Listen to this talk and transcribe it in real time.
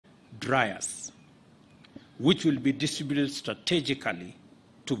dryers, which will be distributed strategically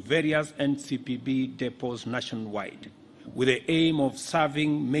to various NCPB depots nationwide, with the aim of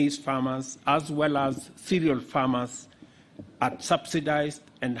serving maize farmers as well as cereal farmers at subsidized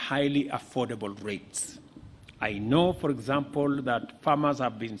and highly affordable rates. I know, for example, that farmers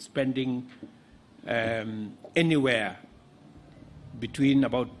have been spending anywhere between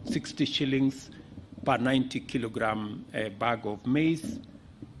about 60 shillings per 90 kilogram bag of maize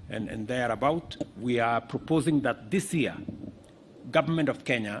and thereabout. We are proposing that this year, Government of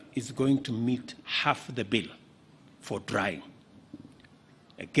Kenya is going to meet half the bill for drying.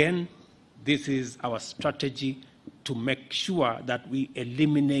 Again, this is our strategy to make sure that we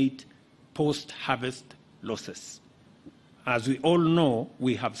eliminate post-harvest losses. As we all know,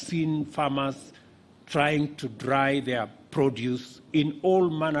 we have seen farmers trying to dry their produce in all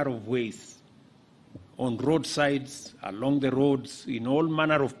manner of ways, on roadsides, along the roads, in all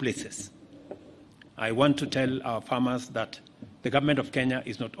manner of places. I want to tell our farmers that the Government of Kenya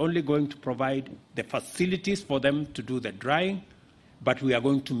is not only going to provide the facilities for them to do the drying, but we are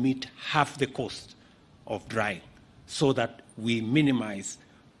going to meet half the cost of drying so that we minimize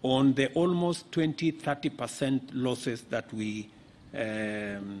on the almost 20–30% losses that we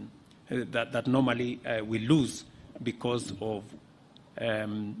that normally we lose because of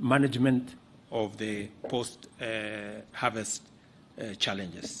management of the post-harvest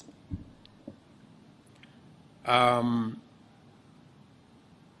challenges.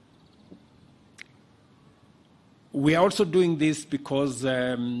 We are also doing this because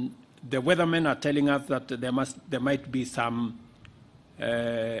the weathermen are telling us that there might be some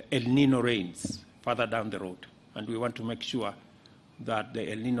El Nino rains further down the road, and we want to make sure that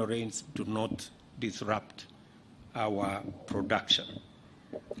the El Nino rains do not disrupt our production.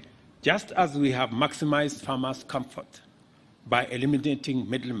 Just as we have maximized farmers' comfort by eliminating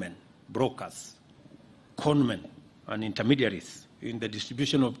middlemen, brokers, conmen, and intermediaries in the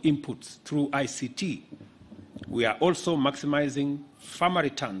distribution of inputs through ICT, we are also maximizing farmer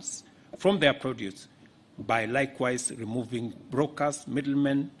returns from their produce by likewise removing brokers,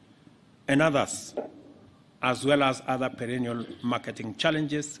 middlemen, and others, as well as other perennial marketing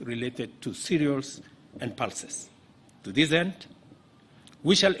challenges related to cereals and pulses. To this end,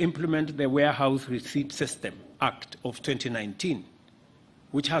 we shall implement the Warehouse Receipt System Act of 2019,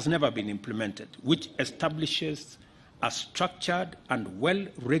 which has never been implemented, which establishes a structured and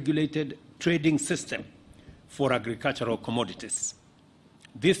well-regulated trading system for agricultural commodities.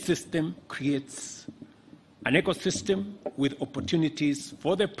 This system creates an ecosystem with opportunities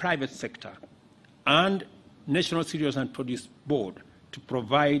for the private sector and National Cereals and Produce Board to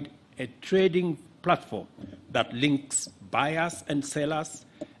provide a trading platform that links buyers and sellers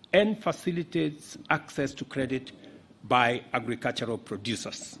and facilitates access to credit by agricultural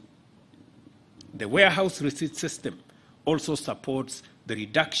producers. The warehouse receipt system also supports the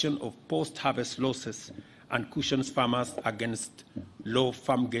reduction of post-harvest losses and cushions farmers against low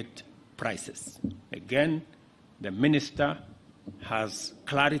farm gate prices. Again, the minister has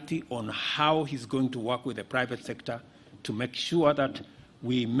clarity on how he's going to work with the private sector to make sure that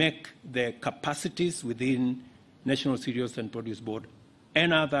we make the capacities within National Cereals and Produce Board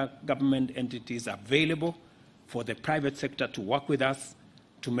and other government entities available for the private sector to work with us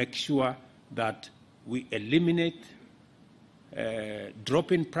to make sure that we eliminate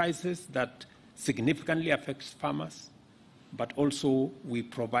drop in prices that significantly affects farmers, but also we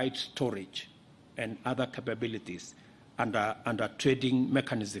provide storage and other capabilities and a trading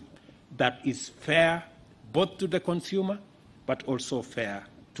mechanism that is fair both to the consumer but also fair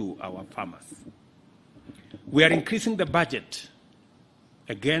to our farmers. We are increasing the budget,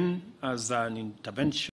 again, as an intervention